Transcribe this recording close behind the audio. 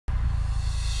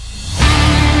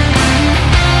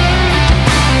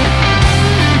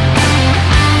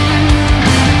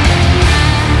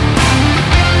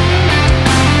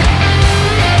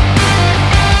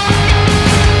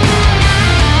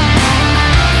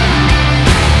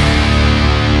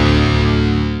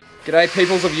G'day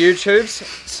peoples of YouTubes.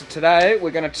 So today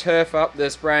we're going to turf up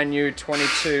this brand new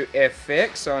 22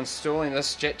 FX. So installing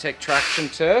this Jettech traction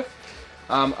turf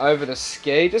over the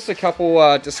ski. Just a couple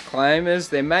disclaimers.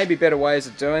 There may be better ways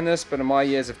of doing this, but in my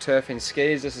years of turfing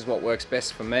skis, this is what works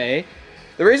best for me.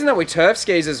 The reason that we turf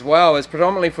skis as well is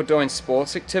predominantly for doing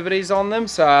sports activities on them.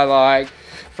 So like,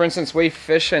 for instance, we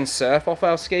fish and surf off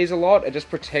our skis a lot. It just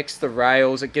protects the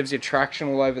rails, it gives you traction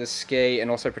all over the ski, and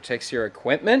also protects your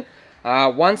equipment.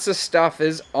 Once the stuff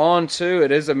is on too,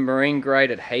 it is a marine grade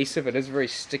adhesive. It is very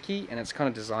sticky and it's kind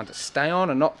of designed to stay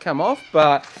on and not come off.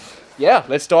 But yeah,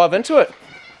 let's dive into it.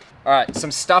 Alright,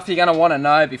 some stuff you're going to want to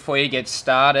know before you get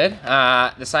started.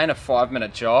 This ain't a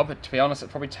 5-minute job. To be honest, it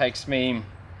probably takes me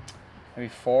maybe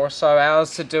 4 or so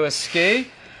hours to do a ski.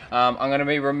 I'm going to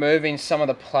be removing some of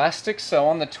the plastic. So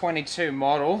on the 22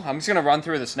 model, I'm just going to run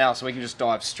through this now so we can just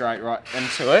dive straight right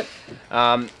into it.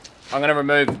 I'm going to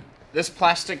remove this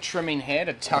plastic trimming here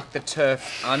to tuck the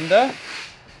turf under.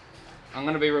 I'm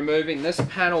going to be removing this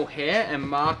panel here and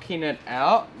marking it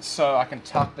out so I can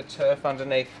tuck the turf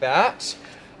underneath that.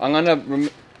 I'm going to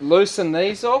loosen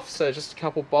these off, so just a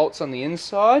couple bolts on the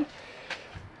inside.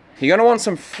 You're going to want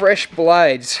some fresh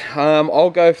blades. I'll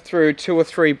go through 2 or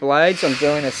 3 blades. I'm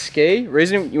doing a ski. The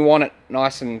reason you want it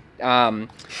nice and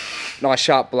nice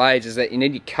sharp blades is that you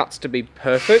need your cuts to be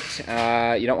perfect.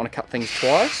 You don't want to cut things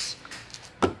twice.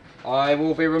 I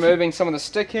will be removing some of the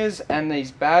stickers and these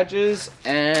badges,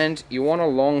 and you want a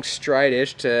long straight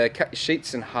edge to cut your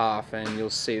sheets in half, and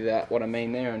you'll see what I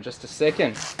mean there in just a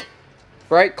second.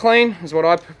 Brake clean is what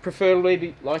I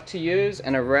preferably like to use,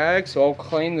 and a rag, so I'll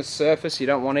clean the surface. You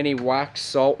don't want any wax,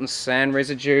 salt and sand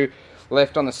residue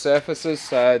left on the surfaces,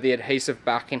 so the adhesive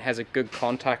backing has a good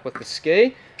contact with the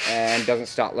ski and doesn't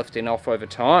start lifting off over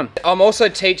time. I'm also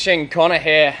teaching Connor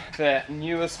here, the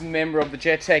newest member of the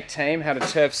Jettech team, how to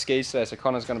turf skis today, so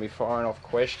Connor's going to be firing off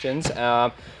questions.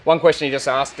 One question he just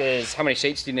asked is, how many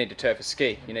sheets do you need to turf a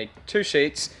ski? You need 2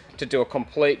 sheets to do a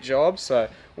complete job, so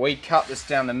we cut this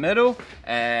down the middle,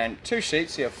 and 2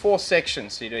 sheets, you have 4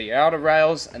 sections, so you do your outer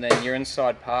rails and then your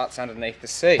inside parts underneath the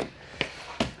seat.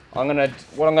 What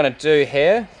I'm gonna do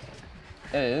here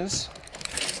is,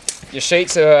 your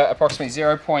sheets are approximately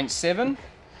 0.7,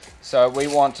 so we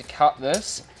want to cut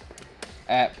this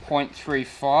at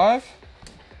 0.35.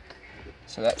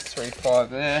 So that's 3.5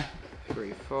 there,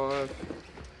 3.5.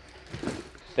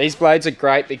 These blades are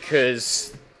great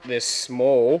because they're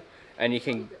small and you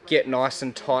can get nice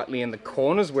and tightly in the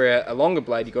corners, where a longer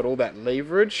blade you've got all that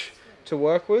leverage to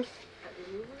work with.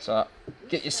 So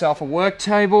get yourself a work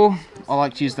table. I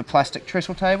like to use the plastic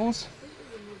trestle tables.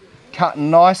 Cut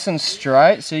nice and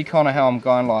straight. See kind of how I'm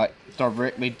going, like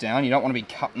directly down. You don't want to be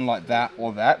cutting like that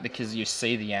or that because you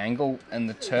see the angle in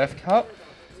the turf cut.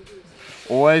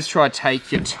 Always try to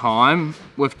take your time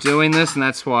with doing this, and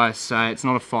that's why I say it's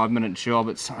not a 5-minute job.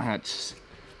 It's something that just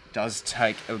does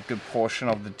take a good portion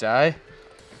of the day.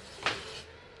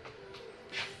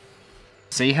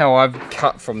 See how I've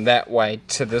cut from that way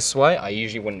to this way? I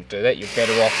usually wouldn't do that. You're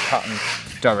better off cutting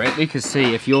directly, because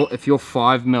see, if you're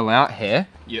 5mm out here,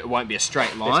 it won't be a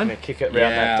straight line. It's gonna kick it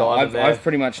around that diamond there. I've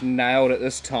pretty much nailed it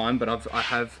this time, but I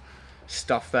have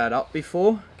stuffed that up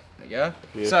before. There you go.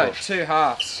 Beautiful. So 2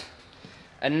 halves.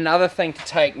 Another thing to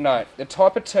take note: the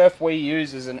type of turf we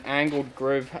use is an angled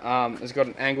groove. It's got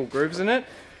an angled grooves in it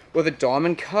with a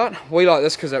diamond cut. We like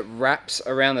this because it wraps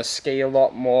around the ski a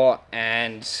lot more,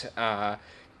 and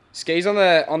skis on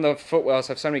the footwells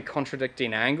have so many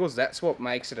contradicting angles. That's what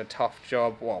makes it a tough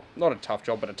job. Well, not a tough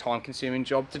job, but a time-consuming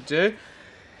job to do.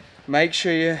 Make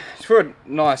sure for a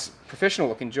nice professional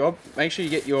looking job, make sure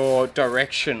you get your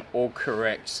direction all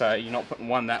correct, so you're not putting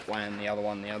one that way and the other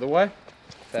one the other way.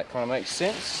 If that kind of makes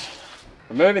sense.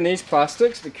 Removing these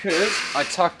plastics because I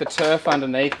tuck the turf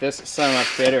underneath this. It's so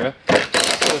much better.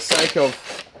 For the sake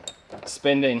of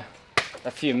spending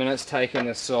a few minutes taking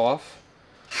this off,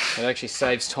 it actually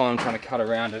saves time trying to cut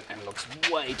around it and looks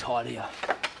way tidier.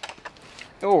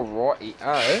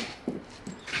 Alrighty-o.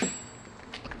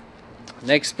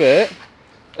 Next bit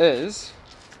is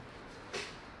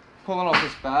pulling off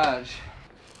this badge.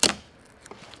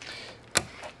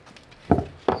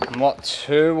 I'm not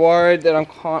too worried that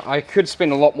I could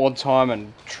spend a lot more time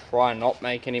and try and not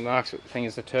make any marks, but the thing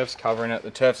is the turf's covering it,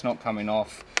 the turf's not coming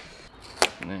off.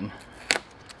 And then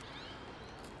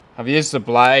I've used the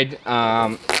blade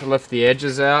to lift the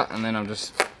edges out, and then I'm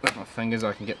just with my fingers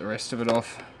I can get the rest of it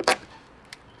off.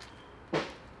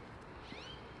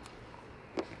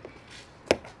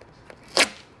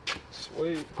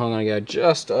 Sweet. I'm going to go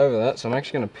just over that, so I'm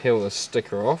actually going to peel the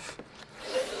sticker off.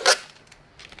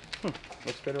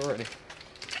 Looks better already.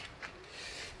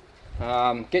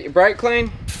 Get your brake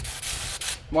clean.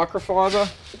 microfiber.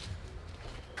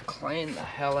 Clean the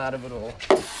hell out of it all.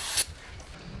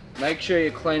 Make sure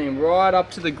you're cleaning right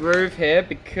up to the groove here,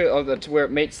 because to where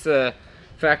it meets the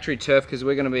factory turf, because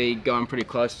we're going to be going pretty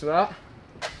close to that.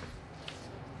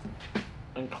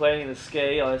 And cleaning the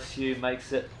ski, I assume,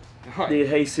 makes it the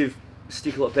adhesive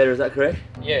stick a lot better. Is that correct?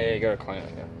 Yeah, you got to clean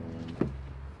it. Yeah.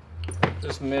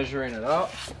 Just measuring it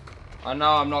up. I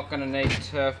know I'm not going to need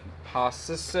turf past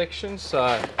this section, so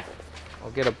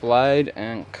I'll get a blade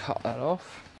and cut that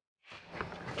off.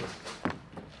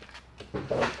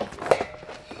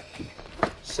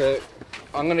 So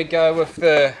I'm going to go with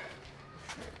the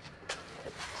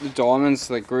diamonds,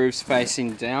 the grooves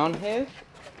facing down here.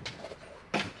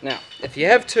 Now, if you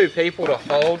have two people to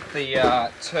hold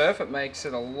the turf, it makes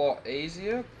it a lot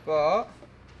easier, but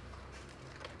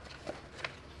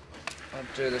I'll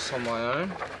do this on my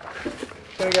own.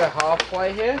 I'm going to go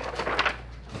halfway here,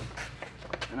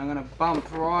 and I'm going to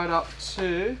bump right up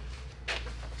to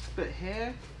a bit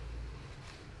here.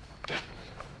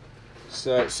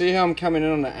 So see how I'm coming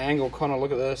in on an angle, kind of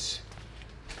look at this.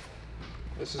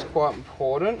 This is quite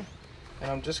important,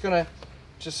 and I'm just going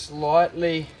to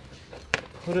slightly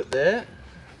put it there.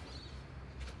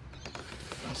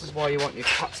 This is why you want your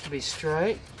cuts to be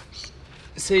straight.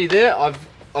 See there,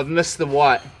 I've missed the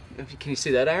white. Can you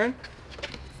see that, Aaron?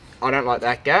 I don't like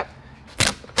that gap,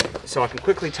 so I can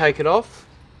quickly take it off.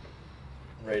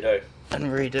 Redo. And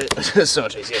redo. It's so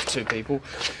much easier for two people.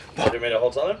 Do you mean to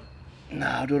hold something? No,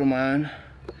 I'll do it on my own.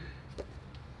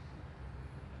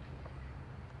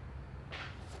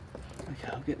 Okay,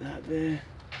 I'll get that there.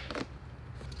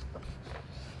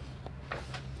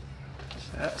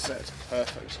 So it's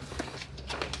perfect.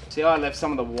 See how I left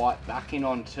some of the white backing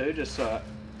on too, just so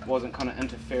it wasn't kind of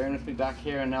interfering with me back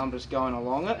here, and now I'm just going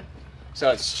along it. So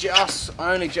it's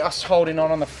only just holding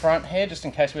on the front here, just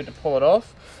in case we had to pull it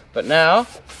off. But now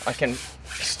I can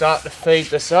start to feed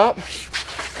this up,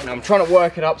 and I'm trying to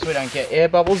work it up so we don't get air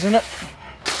bubbles in it.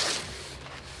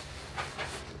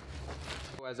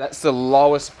 That's the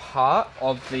lowest part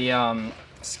of the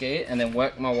ski, and then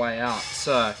work my way out.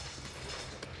 So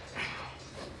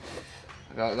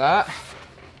I got that.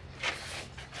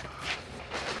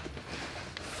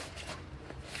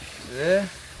 There.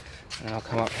 And I'll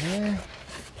come up here.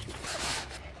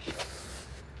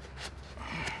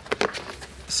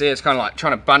 See, it's kind of like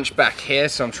trying to bunch back here,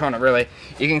 so I'm trying to really,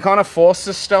 you can kind of force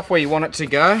this stuff where you want it to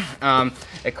go.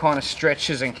 It kind of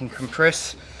stretches and can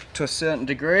compress to a certain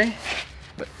degree,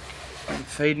 but I'm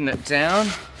feeding it down.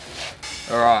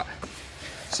 All right,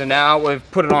 so now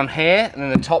we've put it on here, and then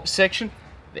the top section,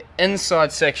 the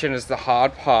inside section is the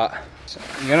hard part. So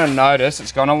you're gonna notice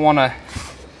it's gonna wanna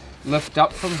lift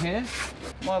up from here.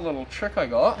 My little trick I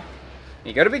got,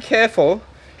 you got to be careful,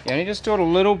 you only just do it a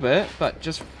little bit, but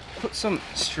just put some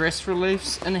stress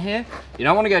reliefs in here. You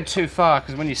don't want to go too far,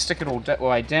 because when you stick it all that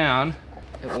way down,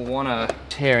 it will want to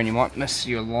tear and you might miss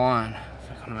your line, if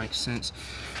that kind of makes sense.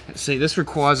 Let's see, this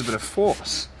requires a bit of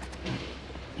force.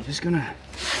 You're just going to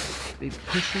be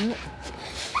pushing it,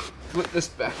 flip this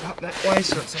back up that way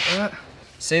so it's like that.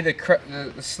 See the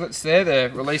slits there, they're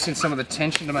releasing some of the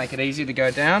tension to make it easier to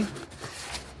go down.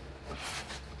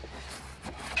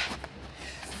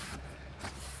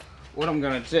 What I'm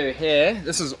going to do here,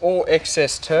 this is all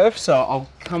excess turf, so I'll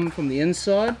come from the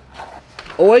inside.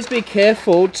 Always be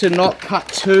careful to not cut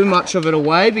too much of it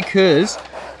away, because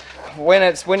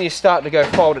when you start to go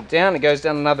fold it down, it goes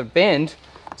down another bend,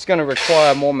 it's going to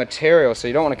require more material, so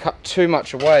you don't want to cut too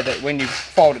much away that when you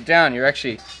fold it down, you're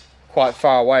actually quite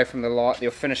far away from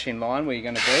your finishing line where you're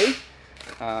going to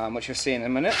be, which you'll see in a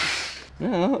minute.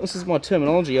 Now, this is my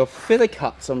terminology of feather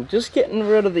cuts. I'm just getting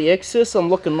rid of the excess. I'm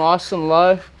looking nice and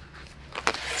low,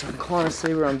 so I can kind of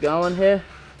see where I'm going here.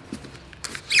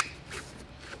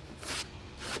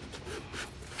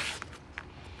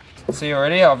 See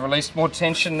already, I've released more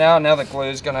tension now. Now the glue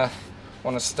is going to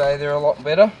want to stay there a lot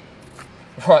better.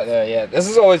 Right there, yeah. This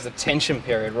is always the tension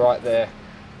period right there.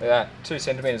 That 2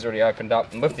 centimeters already opened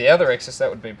up, and with the other excess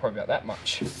that would be probably about that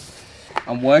much.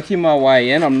 I'm working my way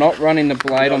in. I'm not running the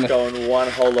blade on the... You're not going one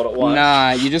whole lot at once.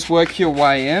 Nah, you just work your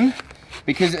way in,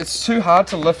 because it's too hard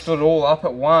to lift it all up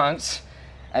at once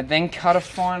and then cut a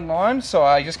fine line. So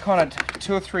I just kind of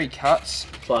 2 or 3 cuts.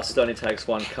 Plus it only takes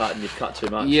 1 cut and you've cut too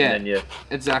much. Yeah, and then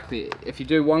exactly. If you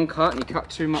do 1 cut and you cut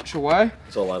too much away,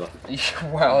 it's all over.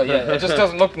 Well, yeah, it just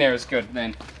doesn't look near as good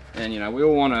then. And you know, we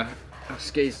all want our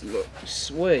skis to look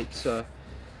sweet. So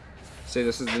see,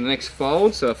 this is the next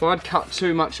fold. So if I'd cut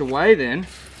too much away, then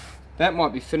that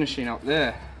might be finishing up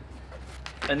there.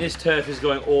 And this turf is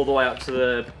going all the way up to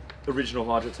the original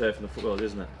hydro turf in the footwells,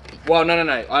 isn't it? Well, no.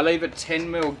 I leave a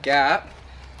 10mm gap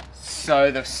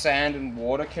so the sand and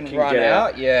water can run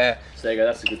out. Yeah. So there you go,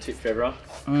 that's a good tip for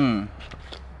everyone.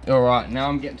 Alright, now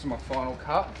I'm getting to my final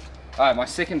cut. Alright, my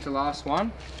second to last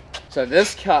one. So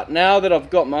this cut, now that I've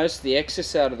got most of the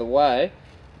excess out of the way,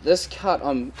 this cut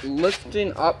I'm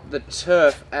lifting up the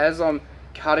turf as I'm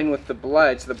cutting with the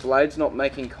blade, so the blade's not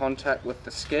making contact with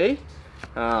the ski.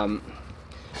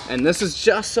 And this is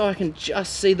just so I can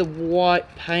just see the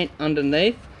white paint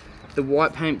underneath, the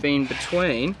white paint being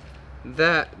between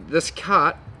this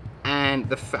cut and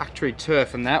the factory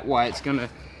turf, and that way it's going to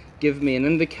give me an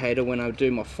indicator when I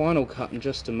do my final cut in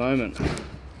just a moment.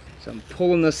 So I'm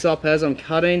pulling this up as I'm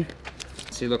cutting.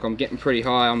 See, look, I'm getting pretty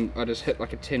high. I just hit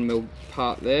like a 10mm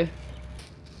part there.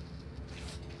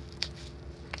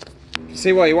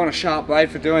 See why you want a sharp blade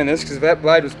for doing this, because if that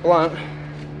blade was blunt,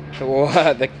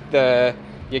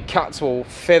 your cuts will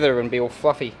feather and be all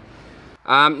fluffy.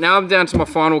 Now I'm down to my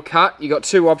final cut. You got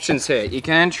two options here. You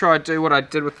can try do what I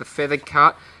did with the feathered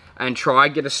cut and try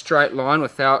get a straight line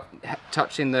without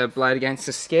touching the blade against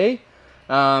the ski.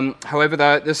 However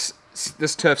though,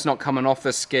 this turf's not coming off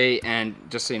the ski, and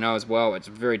just so you know as well, it's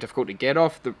very difficult to get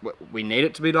off. We need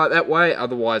it to be like that way,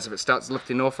 otherwise if it starts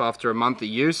lifting off after a month of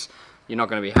use, you're not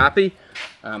going to be happy.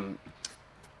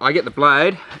 I get the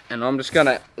blade and I'm just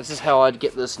gonna, this is how I'd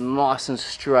get this nice and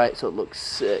straight so it looks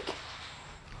sick.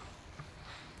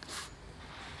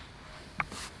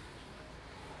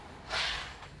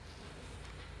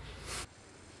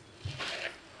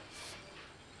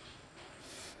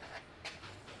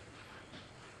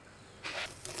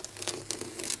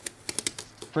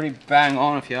 Pretty bang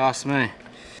on if you ask me.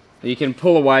 You can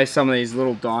pull away some of these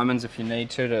little diamonds if you need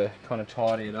to kind of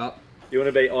tidy it up. You want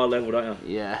to be eye level, don't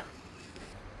you? Yeah.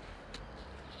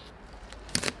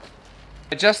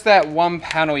 Just that one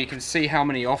panel, you can see how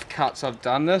many offcuts I've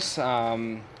done this.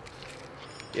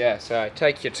 Yeah, so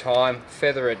take your time,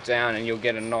 feather it down, and you'll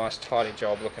get a nice tidy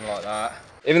job looking like that.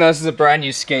 Even though this is a brand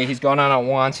new ski, he's gone on it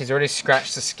once, he's already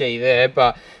scratched the ski there,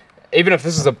 but even if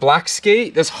this is a black ski,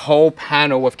 this whole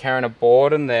panel with carrying a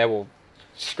board in there will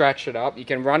scratch it up. You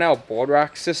can run our board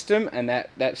rack system and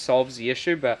that solves the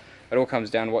issue, but it all comes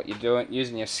down to what you're doing,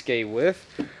 using your ski with.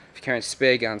 If you're carrying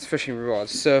spear guns, fishing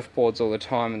rods, surfboards all the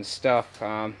time and stuff,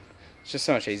 it's just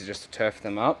so much easier just to turf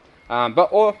them up.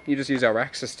 Or you just use our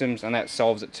rack systems and that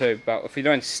solves it too. But if you're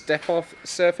doing step-off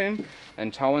surfing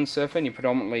and toe-in surfing, you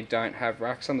predominantly don't have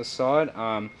racks on the side.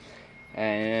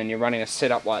 And you're running a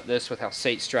setup like this with our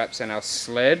seat straps and our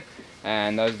sled,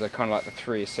 and those are kind of like the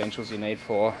three essentials you need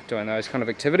for doing those kind of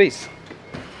activities.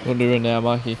 What are you doing now,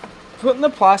 Mikey? Putting the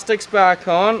plastics back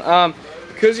on.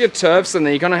 Because your turf's in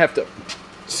there, you're going to have to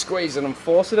squeeze it and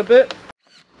force it a bit.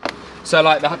 So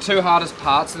like the two hardest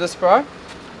parts of this, bro,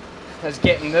 is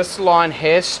getting this line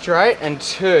here straight, and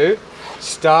two,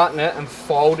 starting it and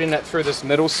folding it through this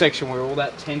middle section where all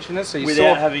that tension is. So you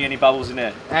without having any bubbles in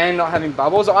there. And not having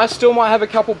bubbles. I still might have a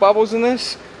couple bubbles in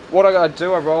this. What I gotta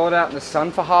do, I roll it out in the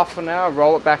sun for half an hour,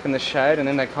 roll it back in the shade, and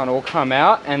then they kind of all come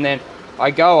out, and then I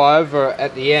go over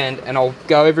at the end and I'll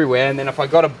go everywhere, and then if I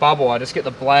got a bubble, I just get the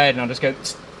blade and I'll just go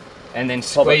and then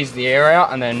squeeze the air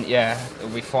out, and then yeah, it'll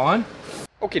be fine.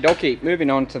 Okie dokie, moving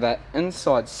on to that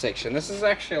inside section. This is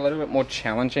actually a little bit more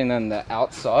challenging than the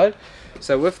outside.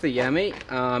 So with the Yami,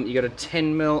 you got a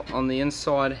 10mm on the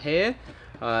inside here,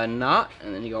 nut,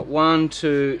 and then you got 1,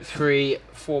 2, 3,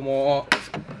 4 more.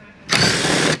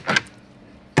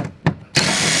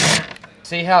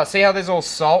 See how there's all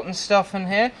salt and stuff in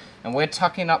here, and we're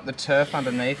tucking up the turf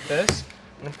underneath this.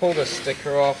 I'm gonna pull the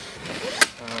sticker off.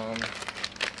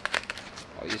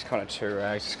 I'll use kind of 2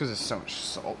 rags just because there's so much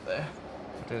salt there.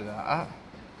 Do that.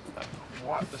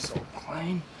 Wipe this all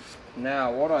clean.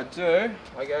 Now what I do,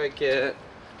 I go get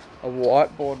a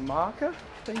whiteboard marker,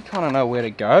 so you kind of know where to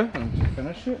go and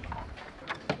finish it.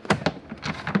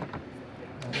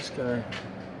 I'll just go.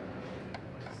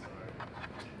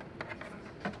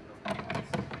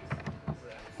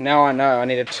 Now I know I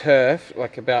need a turf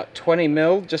like about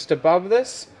 20mm just above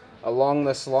this, along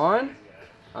this line,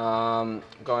 going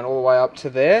all the way up to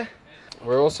there.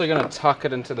 We're also going to tuck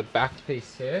it into the back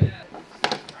piece here.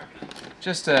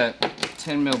 Just a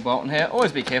 10mm bolt in here.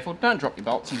 Always be careful, don't drop your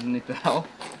bolts underneath the hull.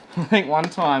 I think one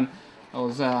time I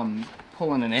was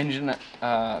pulling an engine,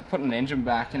 putting an engine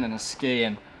back in a ski,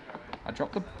 and I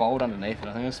dropped the bolt underneath it.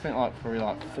 I think I spent like probably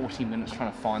like 40 minutes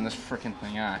trying to find this freaking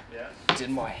thing out. Yeah. Did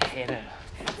my head in.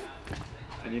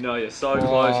 And you know you're so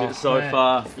close, you're so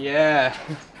far. Yeah.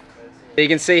 You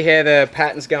can see here the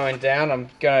pattern's going down. I'm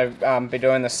going to be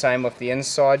doing the same with the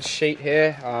inside sheet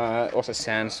here. Also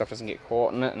sand stuff doesn't get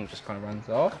caught in it and just kind of runs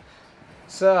off.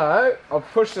 So I've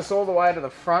pushed this all the way to the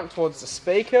front towards the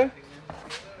speaker.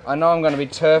 I know I'm going to be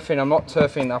turfing. I'm not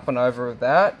turfing up and over with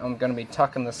that. I'm going to be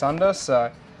tucking this under,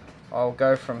 so I'll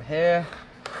go from here.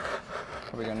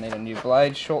 Probably going to need a new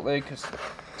blade shortly because,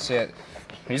 see, I'm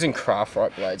using craft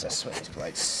right blades. I swear these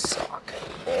blades suck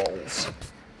balls.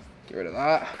 Get rid of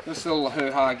that. This little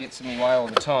hoo-ha gets in the way all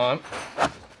the time.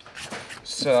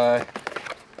 So,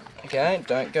 again,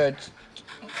 don't go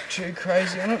too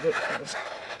crazy on it, but just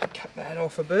cut that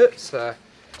off a bit. So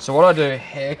what I do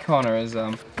here, Connor, is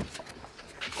I'm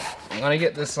gonna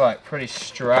get this like pretty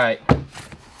straight.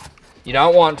 You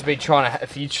don't want to be trying to,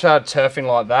 if you start turfing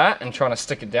like that and trying to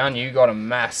stick it down, you got a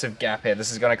massive gap here.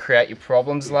 This is going to create you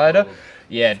problems later.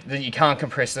 Yeah, you can't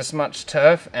compress this much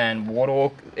turf, and water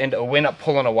will end up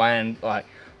pulling away, and like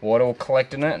water will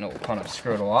collect in it, and it will kind of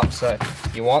screw it all up. So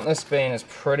you want this being as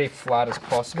pretty flat as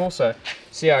possible. So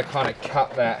see how I kind of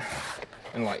cut that,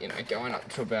 and like, you know, going up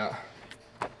to about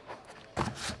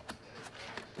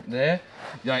there.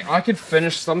 Like, I could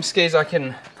finish some skis. I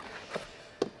can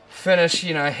finish,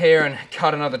 you know, here and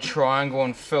cut another triangle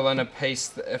and fill in a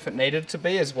piece if it needed to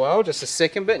be as well, just a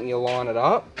second bit, and you line it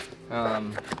up.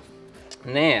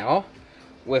 Now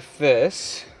with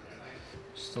this,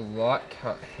 just a light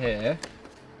cut here,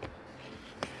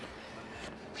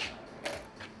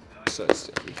 so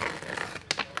sticky.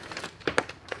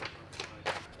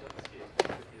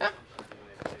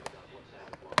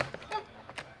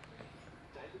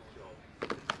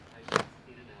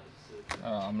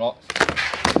 I'm not.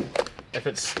 If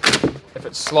it's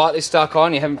slightly stuck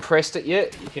on, you haven't pressed it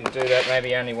yet, you can do that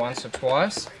maybe only once or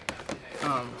twice.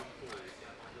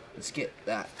 Let's get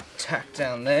that tacked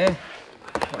down there.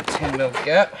 A 10mm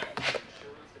gap.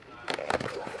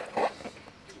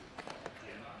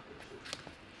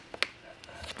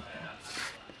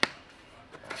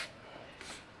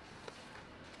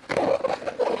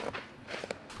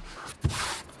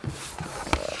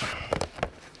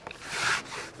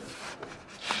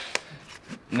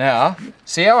 Now,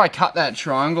 see how I cut that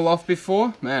triangle off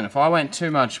before? Man, if I went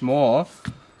too much more,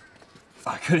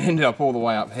 I could end up all the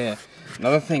way up here.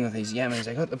 Another thing with these Yamas,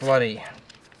 they got the bloody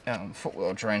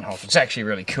footwell drain holes. It's actually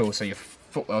really cool, so your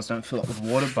footwells don't fill up with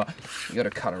water, but you got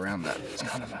to cut around that. It's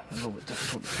kind of a little bit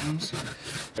difficult at times.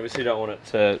 Obviously you don't want it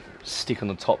to stick on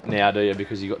the top now, do you?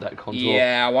 Because you got that contour.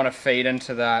 Yeah, I want to feed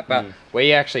into that, but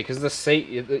we actually, because the seat,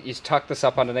 you tuck this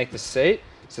up underneath the seat,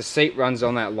 so the seat runs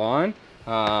on that line.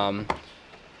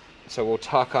 So we'll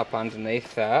tuck up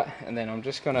underneath that, and then I'm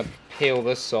just going to peel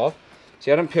this off.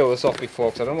 See, I didn't peel this off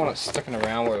before because I don't want it sticking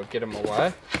around where it'll get in my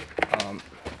way.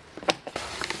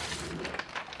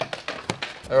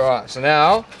 Alright, so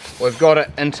now we've got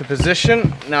it into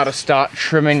position. Now to start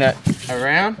trimming it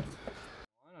around.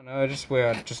 I don't know, just where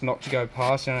I just not to go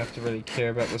past. You don't have to really care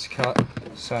about this cut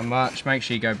so much. Make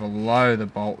sure you go below the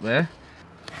bolt there.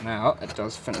 Now it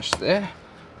does finish there.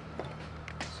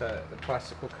 So the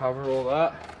plastic will cover all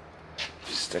that.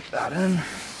 Stick that in.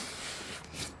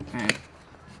 And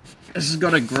this has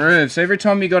got a groove, so every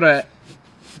time you got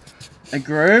a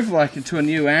groove, like into a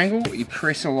new angle, you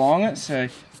press along it so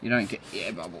you don't get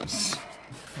air bubbles.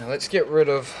 Now let's get rid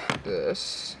of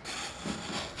this.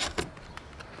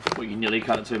 Well, you nearly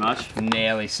cut it too much.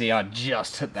 Nearly. See, I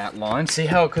just hit that line. See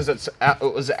how, because it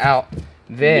was out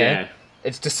there. Yeah.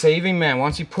 It's deceiving, man.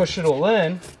 Once you push it all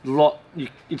in,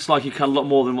 it's like you cut a lot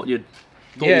more than what you'd.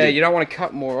 Yeah, you don't want to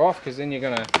cut more off because then it's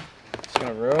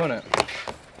gonna ruin it.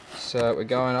 So we're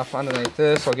going up underneath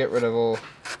this. I'll get rid of all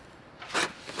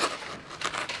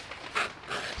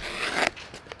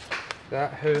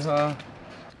that hoo-ha.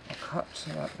 I'll cut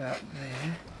to like that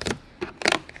there.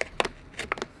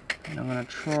 And I'm gonna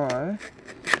try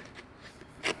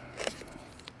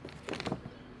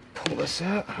pull this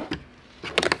out.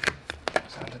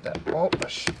 So under that bolt, I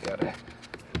should be able to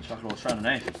chuck it all straight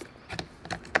underneath.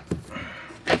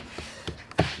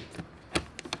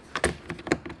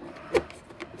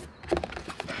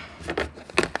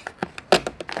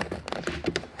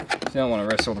 You don't want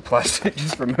to wrestle the plastic,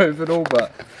 just remove it all,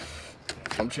 but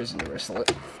I'm choosing to wrestle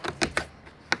it.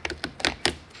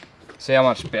 See how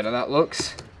much better that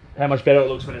looks? How much better it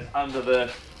looks when it's under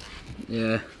the...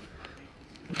 Yeah.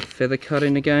 Feather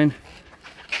cutting again.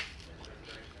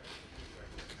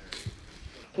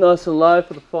 Nice and low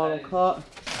for the final cut.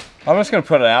 I'm just going to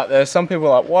put it out there. Some people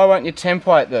are like, why won't you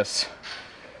template this?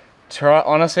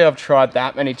 Honestly, I've tried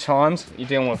that many times. You're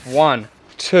dealing with 1,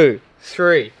 2,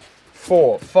 3,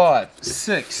 4, 5,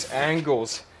 6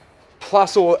 angles,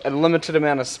 plus a limited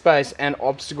amount of space and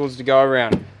obstacles to go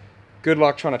around. Good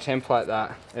luck trying to template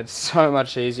that. It's so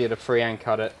much easier to freehand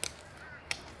cut it.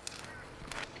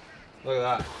 Look at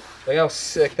that. Look how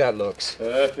sick that looks.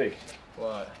 Perfect.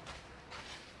 Right.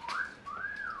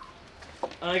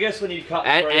 And I guess when you cut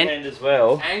And- freehand as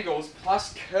well. Angles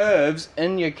plus curves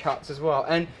in your cuts as well,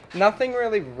 and nothing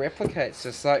really replicates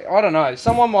this. Like, I don't know,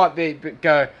 someone might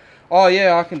go, oh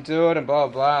yeah, I can do it and blah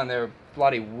blah, and they're a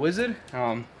bloody wizard.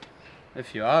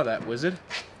 If you are that wizard,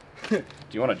 do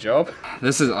you want a job?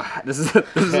 This is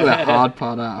the hard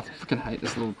part. I fucking hate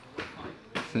this little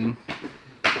thing.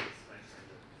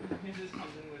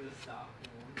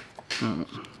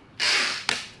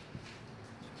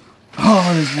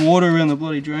 Oh, there's water around the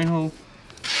bloody drain hole.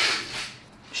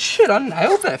 Shit, I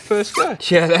nailed that first go.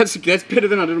 Yeah, that's better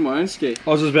than I did on my own ski. I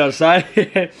was just about to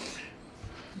say.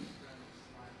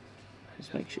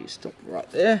 Just make sure you stop right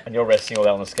there. And you're resting all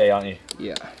that on the ski, aren't you?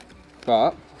 Yeah.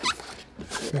 But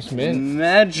It's mint.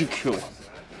 magical.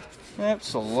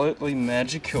 Absolutely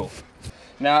magical.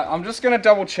 Now, I'm just going to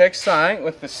double check something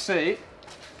with the seat.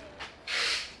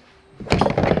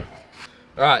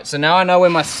 Alright, so now I know where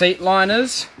my seat line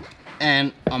is,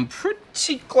 and I'm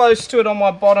pretty close to it on my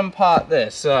bottom part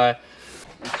there, so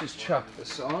let's just chuck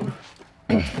this on.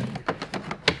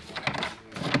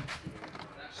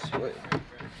 Sweet.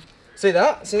 See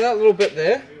that? See that little bit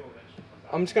there?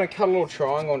 I'm just going to cut a little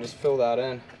triangle and just fill that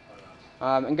in.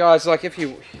 And guys, like if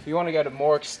you want to go to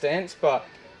more extents, but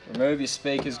remove your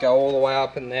speakers, go all the way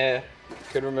up in there.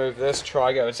 Could remove this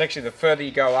trigo. It's actually the further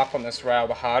you go up on this rail,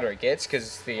 the harder it gets because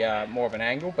it's the more of an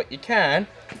angle. But you can.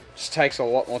 Just takes a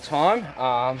lot more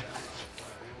time.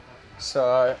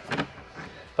 So.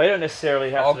 But you don't necessarily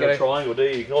have to do a triangle, do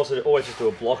you? You can also always just do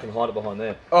a block and hide it behind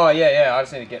there. Oh yeah. I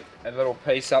just need to get a little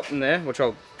piece up in there, which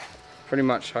I'll pretty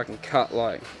much I can cut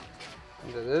like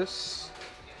into this,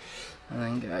 and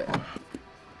then go.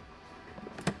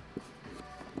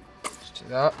 Just do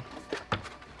that.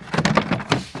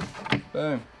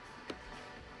 Boom.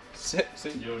 See?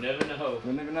 You'll never know.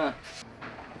 You'll never know.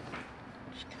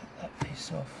 Just cut that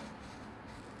piece off.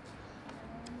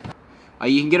 Oh,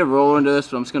 you can get a ruler into this,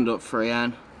 but I'm just going to do it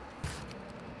freehand.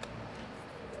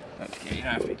 Okay, you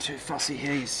don't have to be too fussy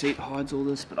here. Your seat hides all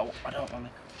this, but I don't want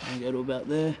to go to about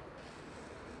there.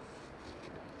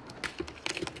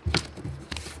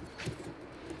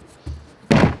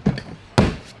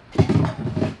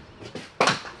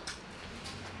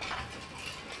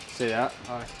 See that?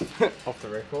 Off the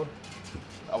record.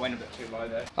 I went a bit too low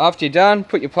there. After you're done,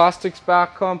 put your plastics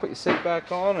back on, put your seat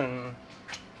back on, and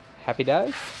happy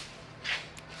days.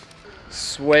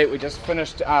 Sweet, we just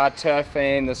finished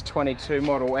turfing this 22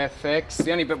 model FX.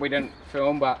 The only bit we didn't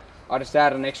film, but I just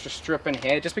added an extra strip in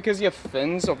here, just because your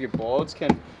fins of your boards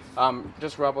can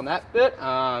just rub on that bit.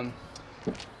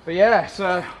 But yeah,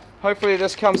 so hopefully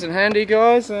this comes in handy,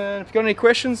 guys. And if you've got any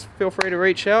questions, feel free to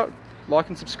reach out, like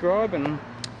and subscribe, and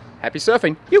happy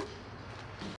surfing. You.